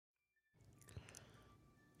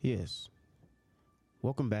Yes,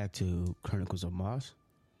 welcome back to Chronicles of Mars,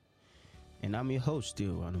 and I'm your host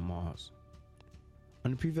still on Mars. On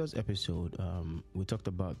the previous episode, we talked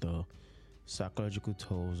about the psychological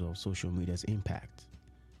tolls of social media's impact.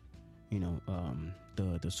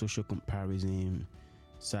 The social comparison,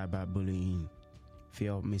 cyberbullying,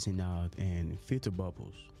 fear of missing out, and filter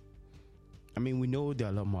bubbles. I mean, we know there are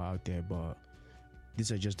a lot more out there, but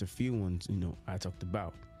these are just a few ones I talked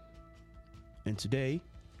about. And today,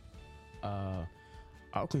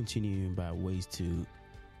 I'll continue by ways to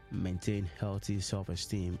maintain healthy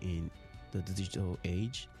self-esteem in the digital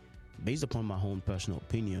age based upon my own personal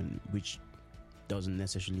opinion, which doesn't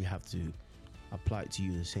necessarily have to apply to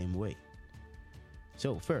you the same way.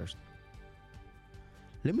 So first,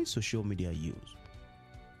 limit social media use.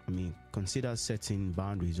 Consider setting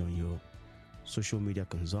boundaries on your social media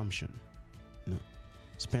consumption.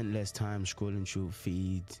 Spend less time scrolling through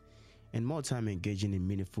feeds and more time engaging in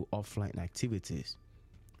meaningful offline activities.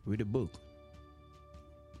 Read a book.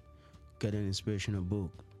 Get an inspirational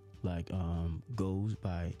book like Goals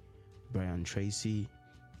by Brian Tracy.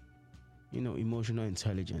 Emotional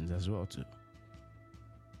intelligence as well too.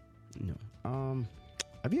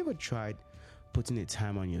 Have you ever tried putting a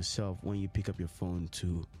time on yourself when you pick up your phone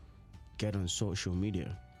to get on social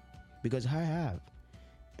media? Because I have,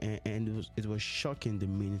 and it was shocking the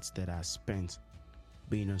minutes that I spent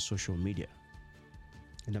being on social media.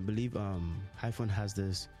 And I believe iPhone has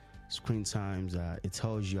this screen times that it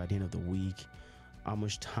tells you at the end of the week how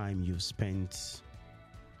much time you've spent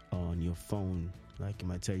on your phone. Like it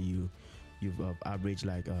might tell you you've averaged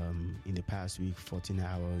in the past week 14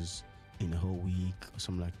 hours in a whole week or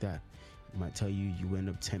something like that. It might tell you went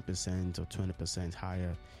up 10% or 20%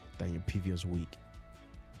 higher than your previous week.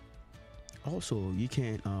 Also, you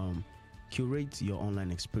can curate your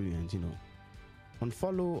online experience.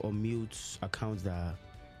 Unfollow or mute accounts that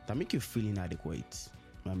make you feel inadequate.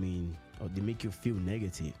 Or they make you feel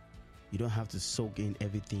negative. You don't have to soak in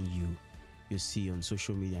everything you see on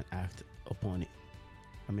social media and act upon it.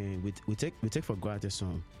 We take for granted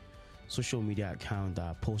some social media account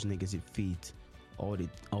that post negative feeds, all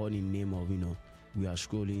in name of we are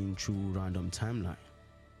scrolling through random timeline.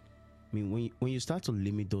 When you start to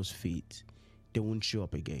limit those feeds, they won't show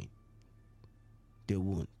up again. They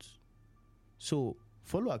won't. So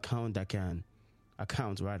follow accounts that can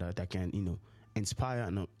inspire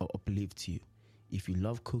and uplift you. If you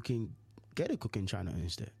love cooking, get a cooking channel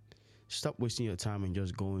instead. Stop wasting your time and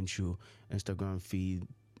just going through Instagram feed,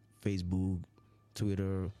 Facebook,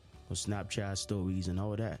 Twitter, or Snapchat stories and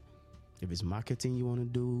all that. If it's marketing you want to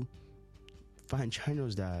do, find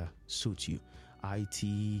channels that suit you. IT,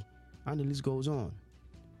 and the list goes on.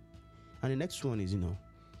 And the next one is,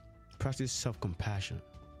 practice self-compassion.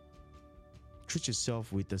 Treat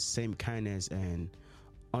yourself with the same kindness and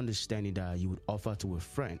understanding that you would offer to a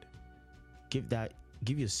friend. Give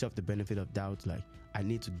yourself the benefit of doubt, like I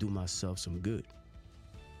need to do myself some good.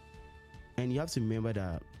 And you have to remember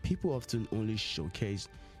that people often only showcase,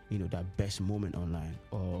 that best moment online,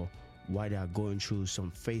 or why they are going through some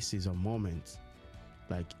phases or moments,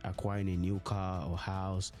 like acquiring a new car or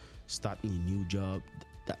house, starting a new job.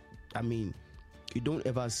 You don't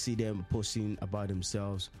ever see them posting about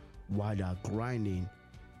themselves while they are grinding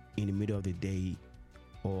in the middle of the day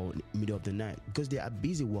or middle of the night, because they are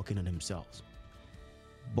busy working on themselves.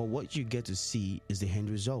 But what you get to see is the end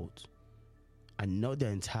result, and not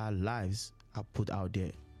their entire lives are put out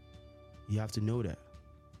there. You have to know that.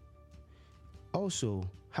 Also,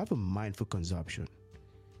 have a mindful consumption.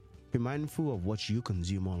 Be mindful of what you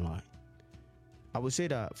consume online. I would say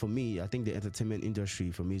that for me, I think the entertainment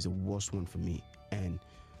industry for me is the worst one for me. And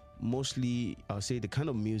mostly, I'll say the kind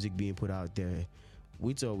of music being put out there,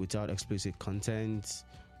 with or without explicit content,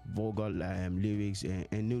 vulgar lyrics,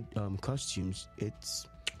 and new costumes.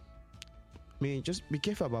 Just be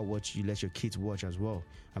careful about what you let your kids watch as well.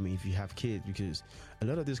 If you have kids, because a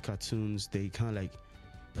lot of these cartoons, they kind of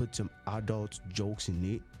put some adult jokes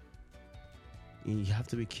in it. And you have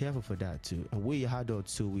to be careful for that too. And we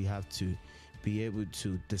adults too, we have to be able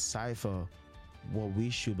to decipher what we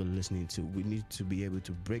should be listening to. We need to be able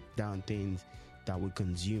to break down things that we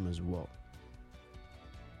consume as well.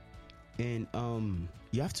 And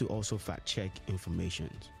you have to also fact check information.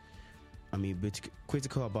 Be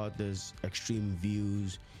critical about those extreme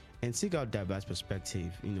views and seek out diverse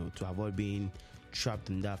perspective, to avoid being trapped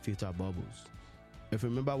in that filter bubbles. If you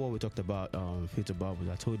remember what we talked about filter bubbles,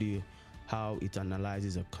 I told you how it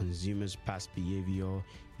analyzes a consumer's past behavior,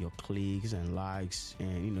 your clicks and likes,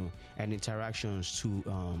 and and interactions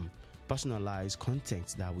to personalized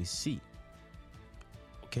content that we see.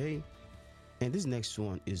 Okay, and this next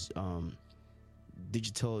one is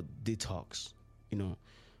digital detox. You know,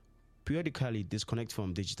 periodically disconnect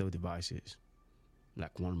from digital devices,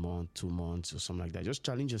 like 1 month, 2 months, or something like that. Just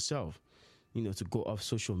challenge yourself, to go off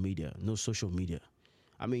social media. No social media.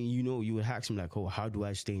 I mean, you would ask me like, oh, how do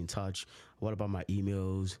I stay in touch? What about my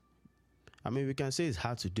emails? I mean, we can say it's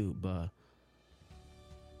hard to do, but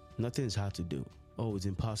nothing is hard to do. Oh, it's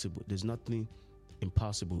impossible. There's nothing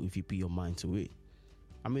impossible if you put your mind to it.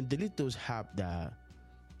 I mean, delete those apps that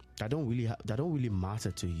don't really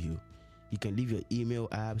matter to you. You can leave your email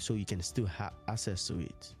app so you can still have access to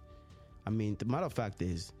it. I mean, the matter of fact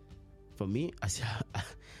is, for me, I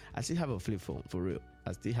still have a flip phone, for real.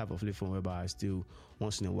 I still have a flip phone whereby I still,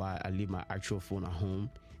 once in a while, I leave my actual phone at home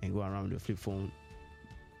and go around with the flip phone,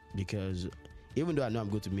 because even though I know I'm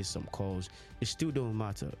going to miss some calls, it still don't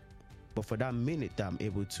matter. But for that minute that I'm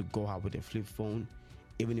able to go out with a flip phone,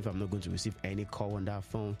 even if I'm not going to receive any call on that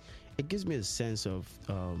phone, it gives me a sense of,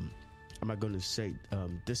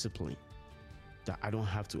 discipline. That I don't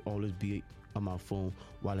have to always be on my phone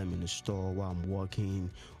while I'm in the store, while I'm working,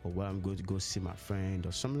 or while I'm going to go see my friend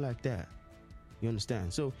or something like that. You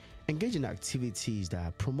understand? So engage in activities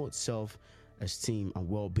that promote self-esteem and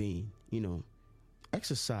well-being.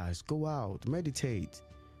 Exercise, go out, meditate,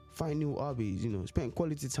 find new hobbies, spend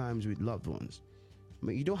quality times with loved ones. I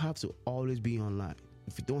mean, you don't have to always be online.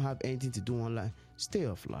 If you don't have anything to do online, stay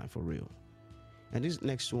offline, for real. And this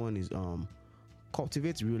next one is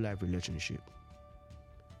cultivate real life relationship.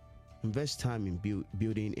 Invest time in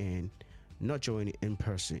building and nurturing in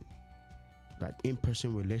person. Like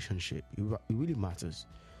in-person relationship, it really matters.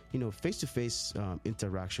 Face-to-face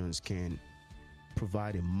interactions can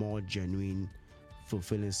provide a more genuine,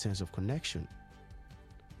 fulfilling sense of connection.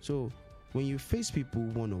 So when you face people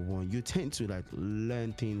one-on-one, you tend to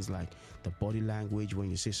learn things like the body language when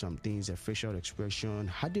you say some things, their facial expression,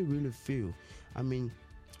 how they really feel. I mean,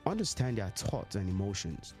 understand their thoughts and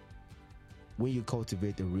emotions. When you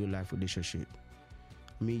cultivate a real life relationship,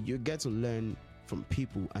 I mean, you get to learn from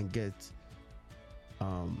people and get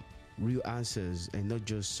real answers, and not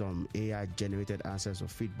just some AI generated answers or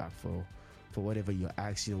feedback for whatever you're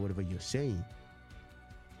asking or whatever you're saying.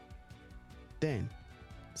 Then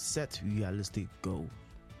set realistic goals.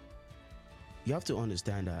 You have to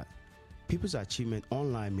understand that people's achievement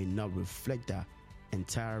online may not reflect their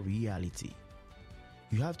entire reality.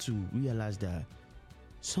 You have to realize that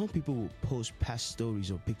some people will post past stories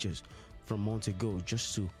or pictures from months ago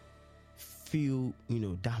just to feel,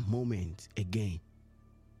 that moment again.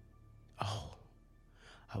 Oh,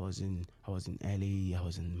 I was in LA, I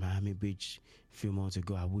was in Miami Beach a few months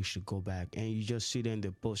ago. I wish to go back. And you just see them,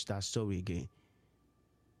 they post that story again.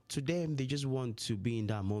 To them, they just want to be in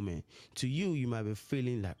that moment. To you, you might be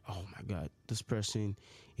feeling like, oh my God, this person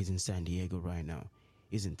is in San Diego right now,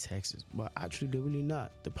 is in Texas. But actually, they're really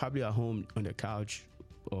not. They're probably at home on the couch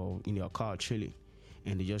or in your car chilling,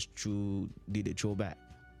 and they just did a throwback.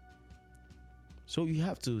 So you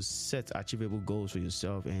have to set achievable goals for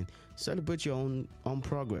yourself and celebrate your own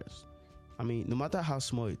progress. I mean, no matter how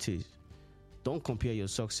small it is, don't compare your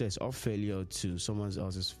success or failure to someone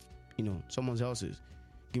else's.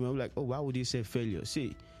 You might be like, oh, why would you say failure?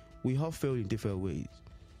 See, we all fail in different ways.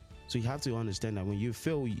 So you have to understand that when you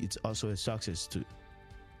fail, it's also a success too.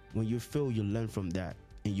 When you fail, you learn from that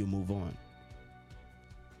and you move on.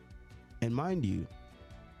 And mind you,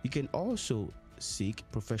 you can also seek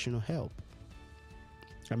professional help.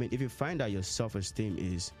 I mean, if you find that your self-esteem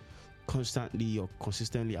is constantly or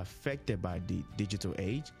consistently affected by the digital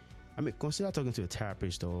age, I mean, consider talking to a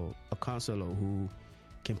therapist or a counselor who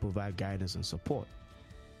can provide guidance and support.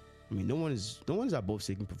 I mean, no one is above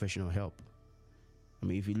seeking professional help. I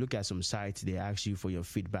mean, if you look at some sites, they ask you for your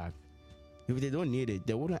feedback. If they don't need it,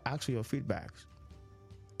 they wouldn't ask for your feedbacks.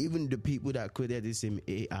 Even the people that created this same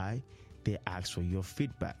AI, they ask for your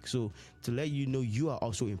feedback. So to let you know, you are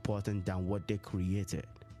also important than what they created.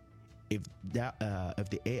 If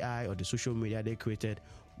the AI or the social media they created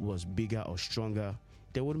was bigger or stronger,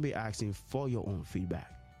 they wouldn't be asking for your own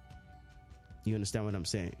feedback. You understand what I'm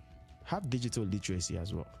saying? Have digital literacy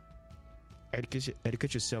as well.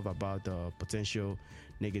 Educate yourself about the potential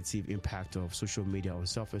negative impact of social media on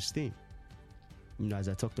self-esteem. As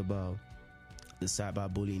I talked about the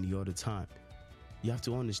cyberbullying the other time, you have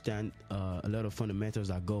to understand a lot of fundamentals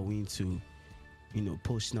that go into,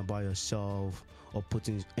 posting about yourself or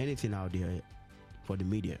putting anything out there for the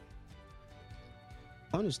media.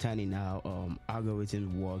 Understanding how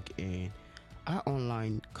algorithms work and how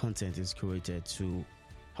online content is created to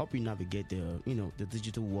help you navigate the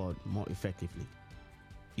digital world more effectively.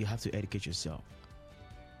 You have to educate yourself.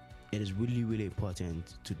 It is really, really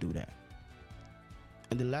important to do that.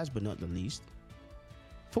 And the last but not the least,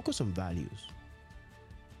 focus on values.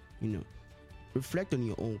 You know, reflect on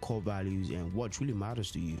your own core values and what truly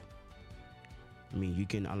matters to you. I mean, you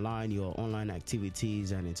can align your online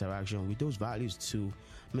activities and interaction with those values to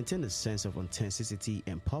maintain a sense of authenticity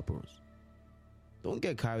and purpose. Don't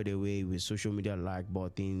get carried away with social media like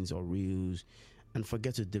buttons or reels and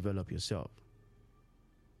forget to develop yourself.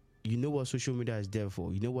 You know what social media is there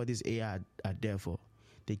for. You know what these AI are there for.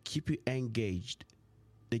 They keep you engaged.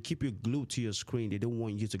 They keep you glued to your screen. They don't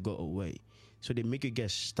want you to go away. So they make you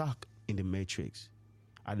get stuck in the matrix.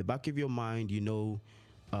 At the back of your mind, you know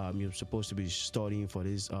you're supposed to be studying for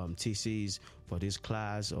this thesis, for this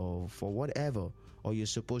class, or for whatever. Or you're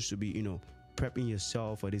supposed to be, prepping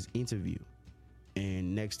yourself for this interview.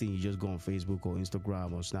 And next thing, you just go on Facebook or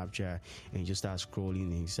Instagram or Snapchat and you just start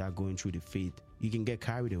scrolling and start going through the feed. You can get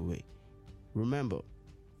carried away. Remember,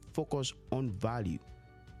 focus on value.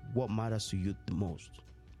 What matters to you the most.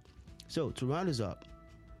 So to round this up,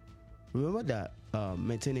 remember that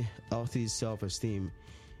maintaining healthy self-esteem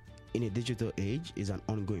in a digital age is an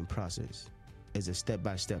ongoing process. It's a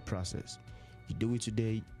step-by-step process. You do it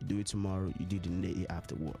today, you do it tomorrow, you do it the day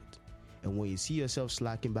afterward. And when you see yourself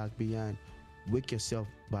slacking back behind, wake yourself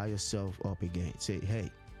by yourself up again. Say,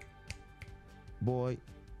 hey, boy,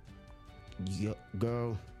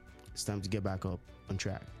 girl, it's time to get back up on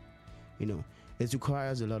track. It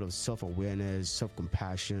requires a lot of self-awareness,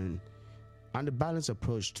 self-compassion, and a balanced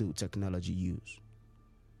approach to technology use.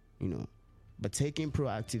 But taking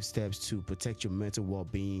proactive steps to protect your mental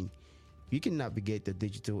well-being, you can navigate the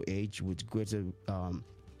digital age with greater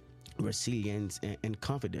resilience and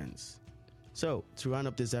confidence. So, to round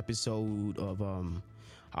up this episode of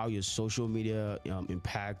how your social media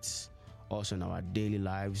impacts us in our daily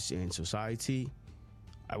lives and society,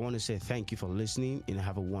 I want to say thank you for listening and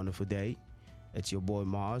have a wonderful day. It's your boy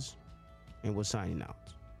Mars, and we're signing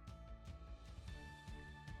out.